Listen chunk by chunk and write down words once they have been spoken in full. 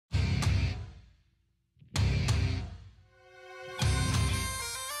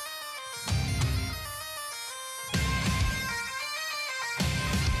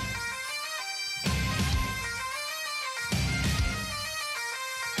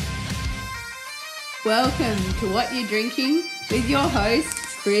Welcome to What You're Drinking with your host,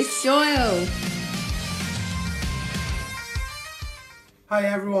 Chris Doyle. Hi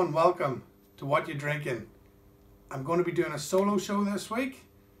everyone, welcome to What You're Drinking. I'm going to be doing a solo show this week.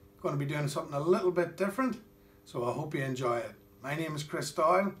 I'm going to be doing something a little bit different, so I hope you enjoy it. My name is Chris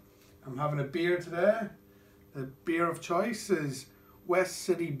Doyle. I'm having a beer today. The beer of choice is West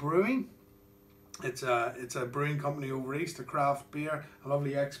City Brewing. It's a brewing company over east, a craft beer, a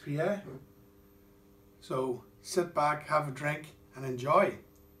lovely XPA. So sit back, have a drink and enjoy.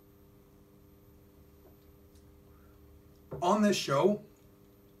 On this show,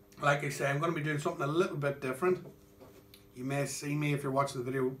 like I say, I'm going to be doing something a little bit different. You may see me, if you're watching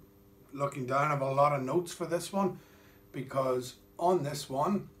the video, looking down. I have a lot of notes for this one, because on this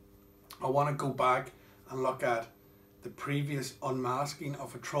one I want to go back and look at the previous unmasking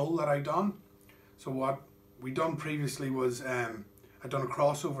of a troll that I done. So what we done previously was I done a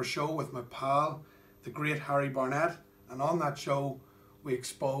crossover show with my pal, the great Harry Barnett, and on that show we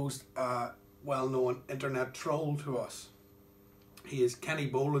exposed a well-known internet troll to us. He is Kenny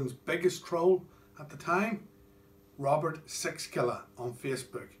Boland's biggest troll at the time, Robert Sixkiller on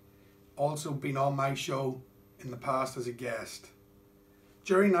Facebook. Also been on my show in the past as a guest.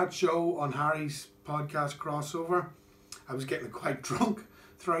 During that show on Harry's podcast crossover, I was getting quite drunk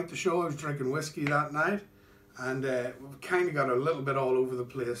throughout the show. I was drinking whiskey that night, and we kind of got a little bit all over the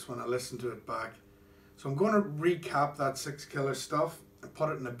place when I listened to it back. So I'm going to recap that Sixkiller stuff and put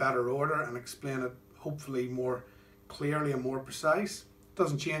it in a better order and explain it hopefully more clearly and more precise.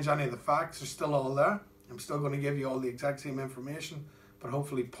 Doesn't change any of the facts, they're still all there. I'm still going to give you all the exact same information, but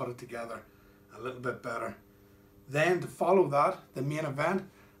hopefully put it together a little bit better. Then to follow that, the main event,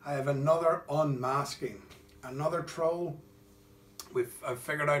 I have another unmasking, another troll. I've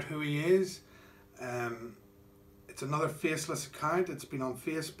figured out who he is. It's another faceless account. It's been on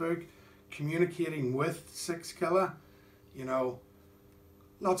Facebook, communicating with Sixkiller. You know,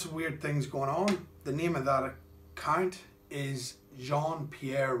 lots of weird things going on. The name of that account is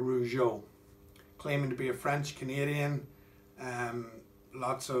Jean-Pierre Rougeau, claiming to be a French Canadian.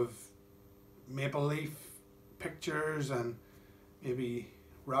 Lots of maple leaf pictures and maybe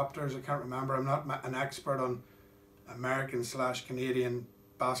Raptors, I can't remember. I'm not an expert on American / Canadian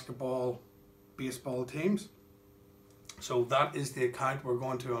basketball, baseball teams. So that is the account we're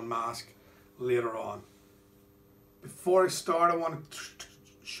going to unmask later on. Before I start, I want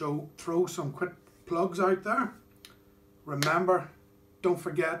to throw some quick plugs out there. Remember, don't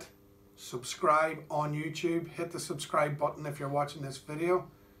forget, subscribe on YouTube. Hit the subscribe button if you're watching this video.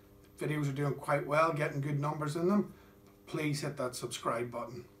 The videos are doing quite well, getting good numbers in them. Please hit that subscribe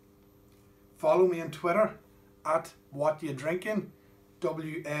button. Follow me on Twitter at What You Drinking,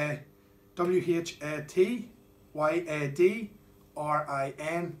 WHATYADRINKIN,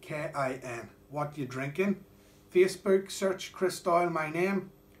 What You Drinking. Facebook, search Chris Doyle, my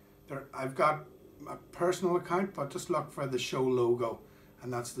name. I've got a personal account, but just look for the show logo,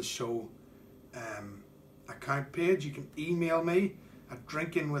 and that's the show account page. You can email me at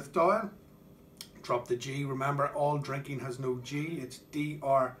drinkingwithdoyle. Drop the G. Remember, all drinking has no G. It's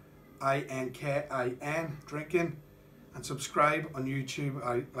DRINKIN, drinking. And subscribe on YouTube.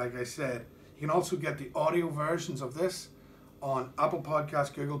 Like I said, you can also get the audio versions of this on Apple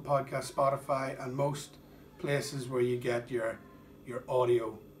Podcasts, Google Podcasts, Spotify, and most places where you get your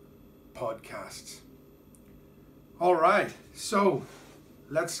audio podcasts. All right, so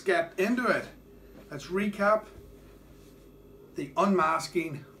let's get into it. Let's recap the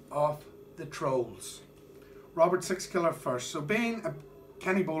unmasking of the trolls. Robert Sixkiller first. So being a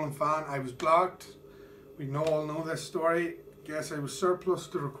Kenny Boland fan, I was blocked. We all know this story. Guess I was surplus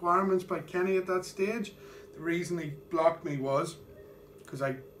to requirements by Kenny at that stage. The reason he blocked me was because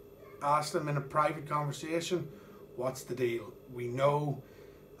I asked him in a private conversation, what's the deal?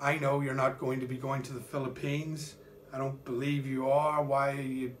 I know you're not going to be going to the Philippines. I don't believe you are. Why are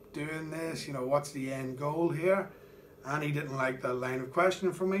you doing this? You know, what's the end goal here? And he didn't like that line of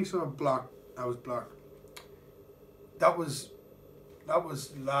questioning from me, so I was blocked. That was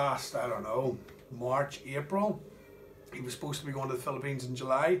last, I don't know, March, April. He was supposed to be going to the Philippines in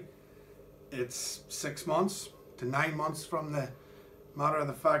July. It's 6 months to 9 months from the matter of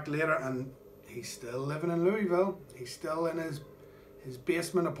the fact later, and he's still living in Louisville. He's still in his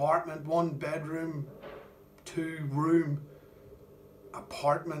basement apartment, 1 bedroom, 2 room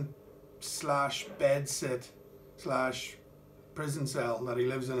apartment / bedsit / prison cell that he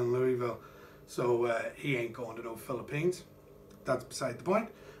lives in Louisville. So he ain't going to no Philippines. That's beside the point.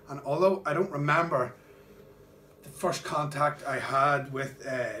 And although I don't remember the first contact I had with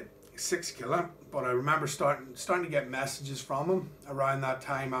Sixkiller, but I remember starting to get messages from him around that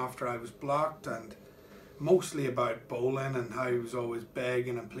time after I was blocked, and mostly about bowling and how he was always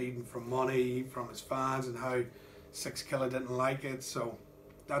begging and pleading for money from his fans and how 6killer didn't like it. So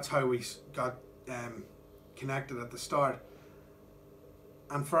that's how we got connected at the start.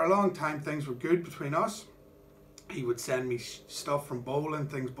 And for a long time things were good between us. He would send me stuff from bowling,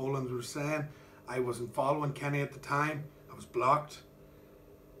 things bowling were saying. I wasn't following Kenny at the time. I was blocked.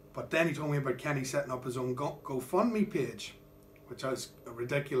 But then he told me about Kenny setting up his own GoFundMe page, which was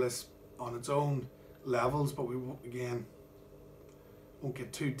ridiculous on its own levels, but we again won't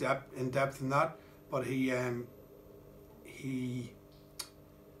get too in depth in that. But he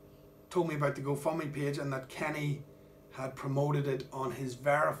told me about the GoFundMe page and that Kenny had promoted it on his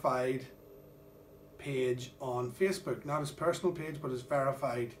verified page on Facebook, not his personal page but his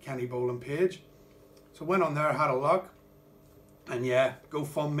verified Kenny Boland page. So went on there, had a look, and yeah,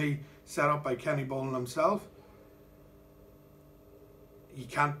 GoFundMe set up by Kenny Boland himself. You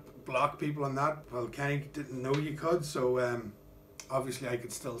can't block people on that. Well, Kenny didn't know you could, so obviously I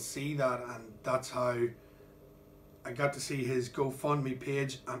could still see that, and that's how I got to see his GoFundMe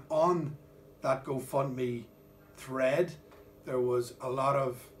page. And on that GoFundMe thread there was a lot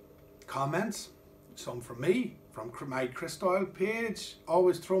of comments, some from me, from my Chris Doyle page.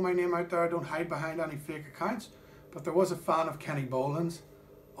 Always throw my name out there, don't hide behind any fake accounts. But there was a fan of Kenny Boland's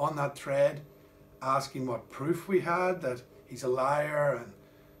on that thread asking what proof we had that he's a liar,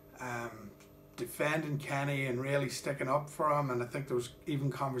 and defending Kenny and really sticking up for him. And I think there was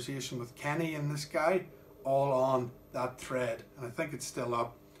even conversation with Kenny and this guy all on that thread, and I think it's still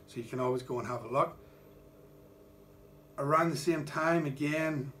up, so you can always go and have a look. Around the same time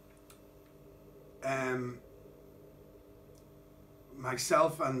again,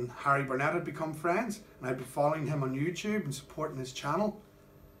 myself and Harry Burnett had become friends, and I'd been following him on YouTube and supporting his channel.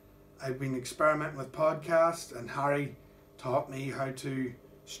 I've been experimenting with podcasts, and Harry taught me how to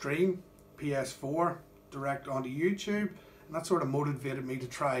stream PS4 direct onto YouTube, and that sort of motivated me to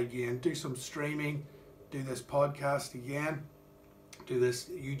try again, do some streaming, do this podcast again, do this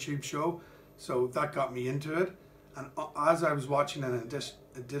YouTube show. So that got me into it. And as I was watching an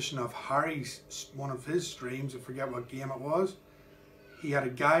edition of Harry's, one of his streams, I forget what game it was, he had a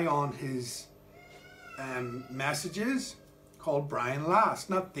guy on his messages called Brian Last.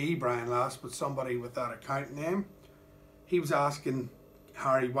 Not the Brian Last, but somebody with that account name. He was asking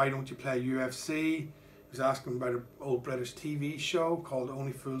Harry, why don't you play UFC? He was asking about an old British TV show called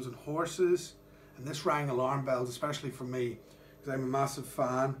Only Fools and Horses. And this rang alarm bells, especially for me, because I'm a massive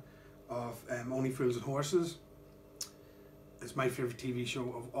fan of Only Fools and Horses. It's my favourite TV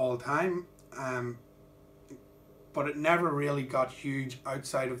show of all time. But it never really got huge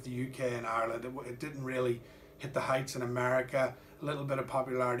outside of the UK and Ireland. It didn't really hit the heights in America. A little bit of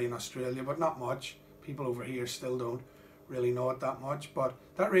popularity in Australia, but not much. People over here still don't really know it that much. But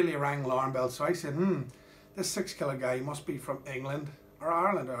that really rang alarm bells. So I said, this 6killer guy must be from England or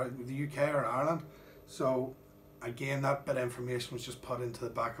Ireland, or the UK or Ireland. So again, that bit of information was just put into the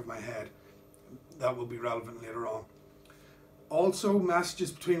back of my head. That will be relevant later on. Also,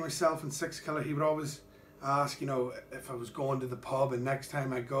 messages between myself and 6killer, he would always ask, you know, if I was going to the pub and next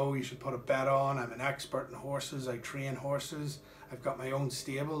time I go you should put a bet on. I'm an expert in horses, I train horses, I've got my own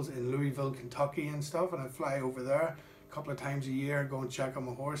stables in Louisville, Kentucky and stuff, and I fly over there a couple of times a year, go and check on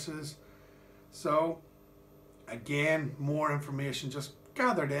my horses. So again, more information just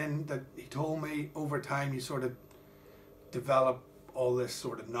gathered in that he told me. Over time you sort of develop all this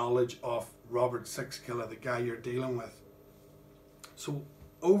sort of knowledge of Robert 6killer, the guy you're dealing with. So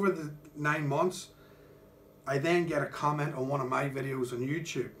over the 9 months, I then get a comment on one of my videos on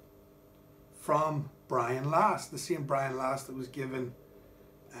YouTube from Brian Last, the same Brian Last that was giving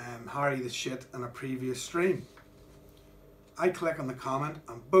Harry the shit in a previous stream. I click on the comment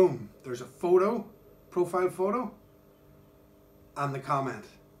and boom, there's a photo, profile photo, and the comment.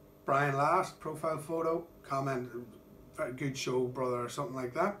 Brian Last, profile photo, comment, very good show, brother, or something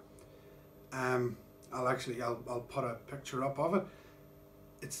like that. I'll put a picture up of it.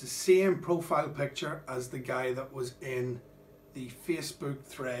 It's the same profile picture as the guy that was in the Facebook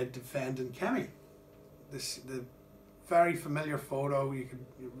thread defending Kenny. The very familiar photo. You could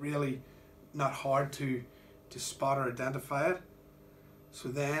really, not hard to spot or identify it. So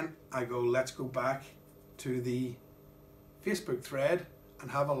then I go, let's go back to the Facebook thread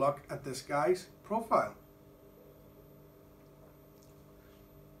and have a look at this guy's profile.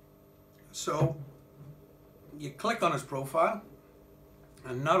 So you click on his profile,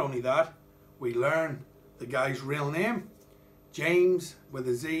 and not only that, we learn the guy's real name, James with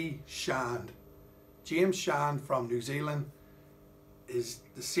a Z Shand. James Shand from New Zealand is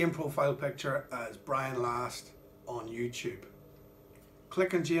the same profile picture as Brian Last on YouTube.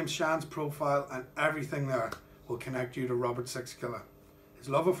 Click on James Shand's profile and everything there will connect you to Robert Sixkiller. His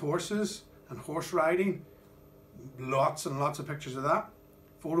love of horses and horse riding, lots and lots of pictures of that.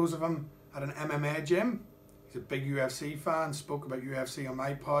 Photos of him at an MMA gym. He's a big UFC fan, spoke about UFC on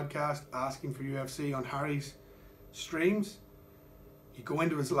my podcast, asking for UFC on Harry's streams. You go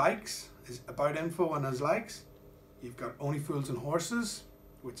into his likes, his about info on his likes. You've got Only Fools and Horses,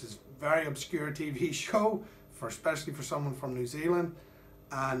 which is a very obscure TV show, especially for someone from New Zealand.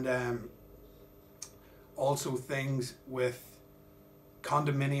 And also things with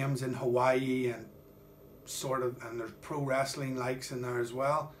condominiums in Hawaii and and there's pro wrestling likes in there as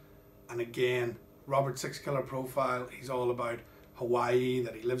well. And again, Robert Sixkiller profile, he's all about Hawaii,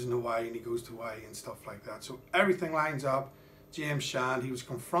 that he lives in Hawaii and he goes to Hawaii and stuff like that. So everything lines up. James Shand, he was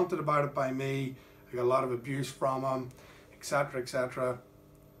confronted about it by me. I got a lot of abuse from him, etc., etc.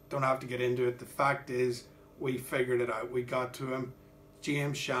 Don't have to get into it. The fact is, we figured it out. We got to him.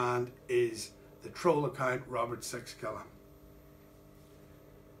 James Shand is the troll account Robert Sixkiller.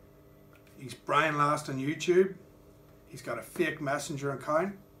 He's Brian Last on YouTube. He's got a fake messenger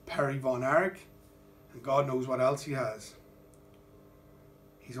account, Perry Von Erich, and God knows what else he has.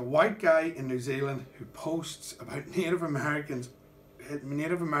 He's a white guy in New Zealand who posts about Native American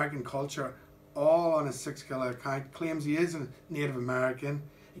culture all on his Sixkiller account, claims he is a Native American.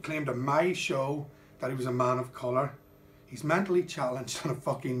 He claimed on my show that he was a man of colour. He's mentally challenged and a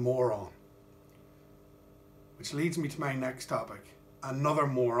fucking moron. Which leads me to my next topic. Another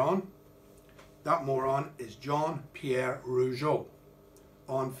moron. That moron is Jean-Pierre Rougeau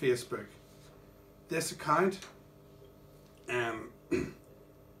on Facebook. This account,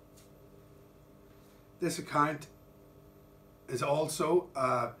 is also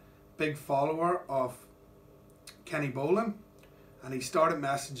a big follower of Kenny Boland, and he started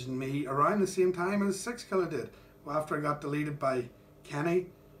messaging me around the same time as Sixkiller did, after I got deleted by Kenny.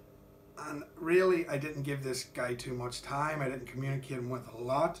 And really, I didn't give this guy too much time. I didn't communicate him with a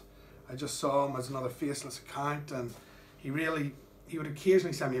lot. I just saw him as another faceless account, and he would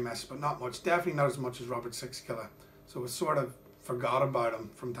occasionally send me a message, but not much. Definitely not as much as Robert Sixkiller. So I sort of forgot about him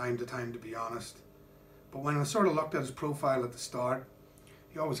from time to time, to be honest. But when I sort of looked at his profile at the start,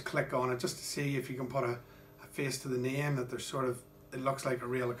 you always click on it just to see if you can put a face to the name, that there's sort of, it looks like a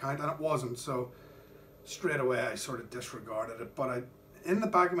real account, and it wasn't. So straight away I sort of disregarded it. But in the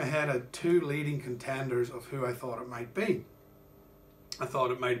back of my head, I had two leading contenders of who I thought it might be. I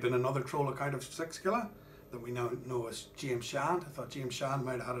thought it might have been another troll account of Sixkiller that we now know as James Shand. I thought James Shand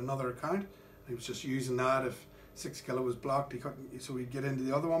might have had another account. He was just using that. If Sixkiller was blocked, he couldn't, so he'd get into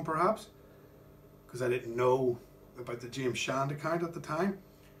the other one perhaps. Because I didn't know about the James Shand account at the time.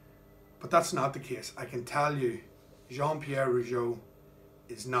 But that's not the case. I can tell you, Jean-Pierre Rougeau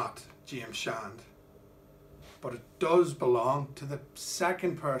is not James Shand. But it does belong to the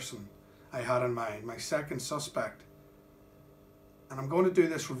second person I had in mind, my second suspect. And I'm going to do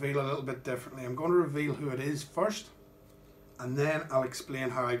this reveal a little bit differently. I'm going to reveal who it is first, and then I'll explain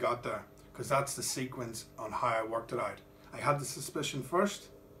how I got there, because that's the sequence on how I worked it out. I had the suspicion first,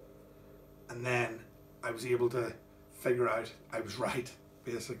 and then I was able to figure out I was right,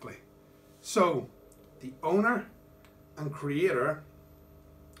 basically. So, the owner and creator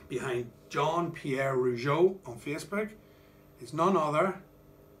behind Jean-Pierre Rougeau on Facebook is none other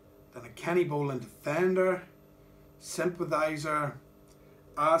than a Kenny Boland defender, sympathizer,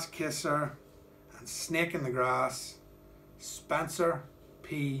 ass kisser, and snake in the grass, Spencer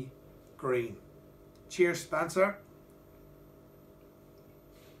P. Green. Cheers, Spencer.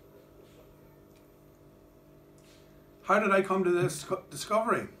 How did I come to this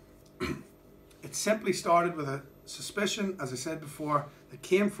discovery? It simply started with a suspicion, as I said before, that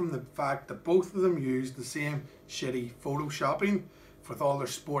came from the fact that both of them used the same shitty photoshopping with all their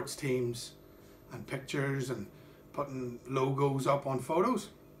sports teams and pictures and putting logos up on photos.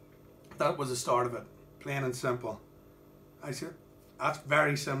 That was the start of it, plain and simple. I said, that's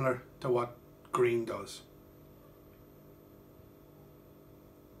very similar to what Green does.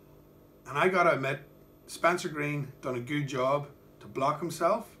 And I gotta admit, Spencer Green done a good job to block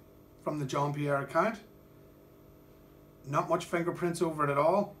himself from the Jean-Pierre account. Not much fingerprints over it at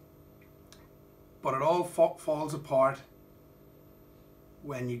all, but it all falls apart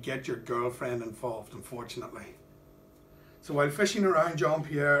when you get your girlfriend involved, unfortunately. So while fishing around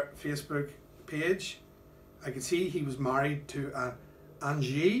Jean-Pierre's Facebook page, I could see he was married to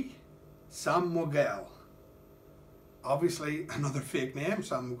Angie Samuel. Obviously another fake name.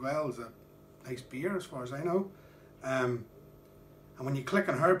 Samuel is a nice beer as far as I know. And when you click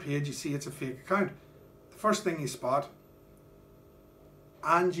on her page, you see it's a fake account. The first thing you spot,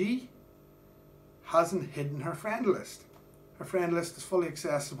 Angie hasn't hidden her friend list. Her friend list is fully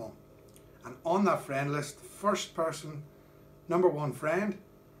accessible. And on that friend list, the first person, number one friend,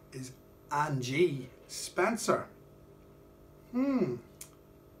 is Angie Spencer. Look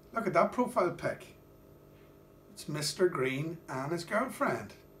at that profile pic. It's Mr. Green and his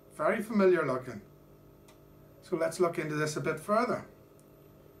girlfriend. Very familiar looking. So let's look into this a bit further.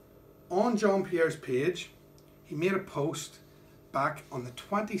 On Jean-Pierre's page, he made a post back on the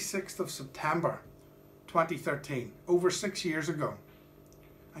 26th of September 2013, over 6 years ago.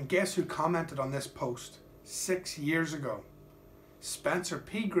 And guess who commented on this post 6 years ago? Spencer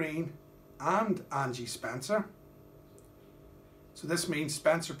P. Green and Angie Spencer. So this means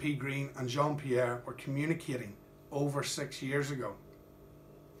Spencer P. Green and Jean-Pierre were communicating over 6 years ago.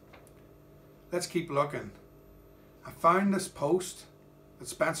 Let's keep looking. I found this post that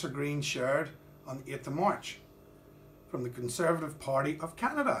Spencer Green shared on the 8th of March from the Conservative Party of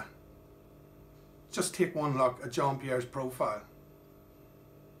Canada. Just take one look at Jean-Pierre's profile.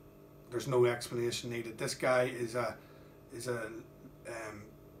 There's no explanation needed. This guy is a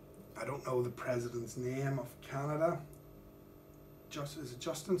I don't know the president's name of Canada. Is it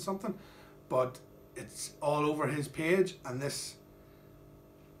Justin something? But it's all over his page, and this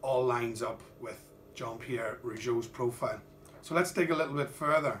all lines up with Jean-Pierre Rougeau's profile. So let's dig a little bit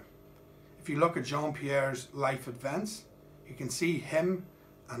further. If you look at Jean-Pierre's life events, you can see him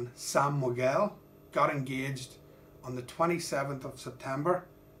and Sam Miguel got engaged on the 27th of September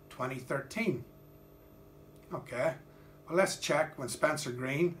 2013. Okay, well, let's check when Spencer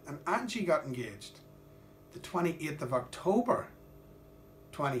Green and Angie got engaged. The 28th of October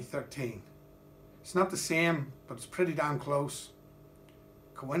 2013. It's not the same, but it's pretty damn close.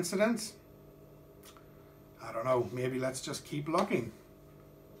 Coincidence? I don't know, maybe let's just keep looking.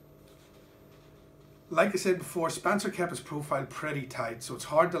 Like I said before, Spencer kept his profile pretty tight, so it's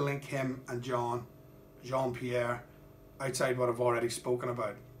hard to link him and Jean-Pierre outside what I've already spoken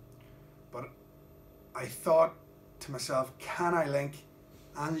about. But I thought to myself, can I link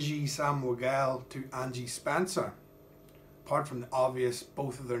Angie Sam Miguel to Angie Spencer? Apart from the obvious,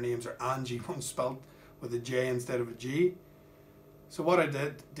 both of their names are Angie, one spelled with a J instead of a G. So what I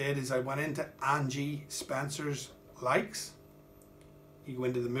did is I went into Angie Spencer's likes. You go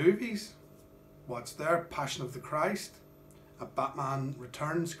into the movies. What's there? Passion of the Christ, a Batman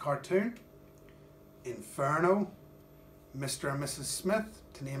Returns cartoon, Inferno, Mr. and Mrs. Smith,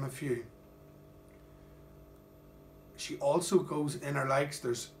 to name a few. She also goes in her likes,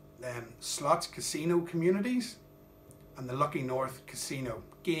 there's slots casino communities and the Lucky North Casino,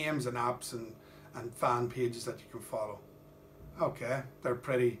 games and apps and fan pages that you can follow. Okay, they're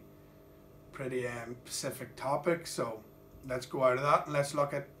pretty specific topics, so let's go out of that and let's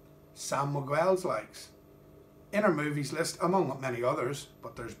look at Sam Miguel's likes. In her movies list, among many others,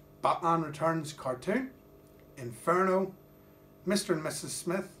 but there's Batman Returns cartoon, Inferno, Mr. and Mrs.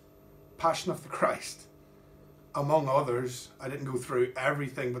 Smith, Passion of the Christ. Among others, I didn't go through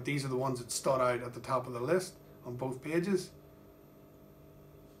everything, but these are the ones that stood out at the top of the list on both pages.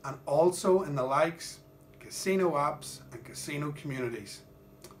 And also in the likes, casino apps and casino communities.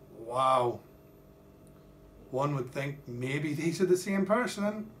 Wow. One would think maybe these are the same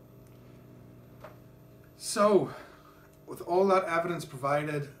person. So, with all that evidence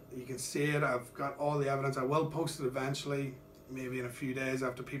provided, you can see it, I've got all the evidence. I will post it eventually, maybe in a few days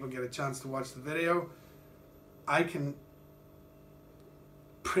after people get a chance to watch the video. I can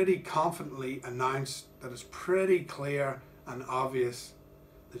pretty confidently announce that it's pretty clear and obvious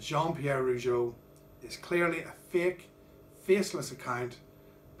that Jean-Pierre Rougeau is clearly a fake, faceless account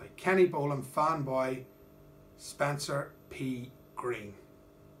by Kenny Bolam fanboy Spencer P. Green.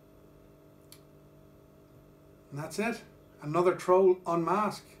 And that's it. Another troll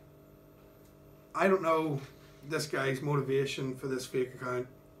unmasked. I don't know this guy's motivation for this fake account.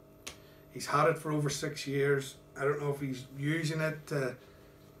 He's had it for over 6 years. I don't know if he's using it to,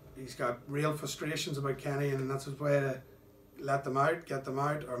 he's got real frustrations about Kenny and that's his way to let them out, get them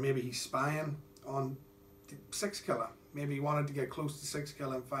out, or maybe he's spying on Six Killer. Maybe he wanted to get close to Six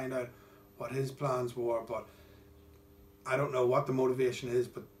Killer and find out what his plans were, but I don't know what the motivation is,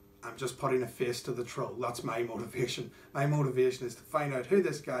 but I'm just putting a face to the troll. That's my motivation. My motivation is to find out who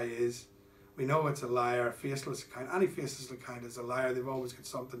this guy is. We know it's a liar, faceless account. Any faceless account is a liar. They've always got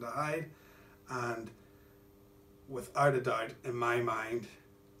something to hide. And without a doubt, in my mind,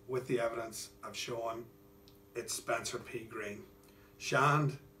 with the evidence I've shown, it's Spencer P. Green.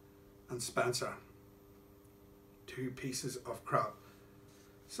 Shand and Spencer. Two pieces of crap.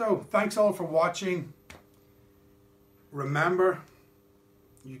 So, thanks all for watching. Remember,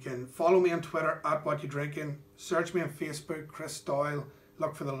 you can follow me on Twitter at What You Drinking. Search me on Facebook, Chris Doyle.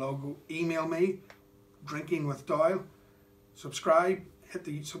 Look for the logo. Email me, drinkingwithdoyle subscribe. Hit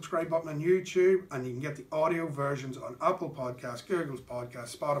the subscribe button on YouTube, and you can get the audio versions on Apple Podcasts, Google's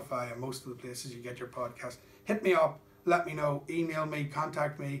Podcasts, Spotify, and most of the places you get your podcast. Hit me up, let me know, email me,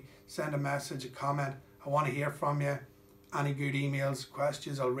 contact me, send a message, a comment. I want to hear from you. Any good emails,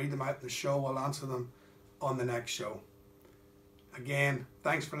 questions, I'll read them out in the show. I'll answer them on the next show. Again,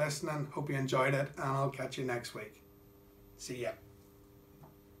 thanks for listening. Hope you enjoyed it, and I'll catch you next week. See ya.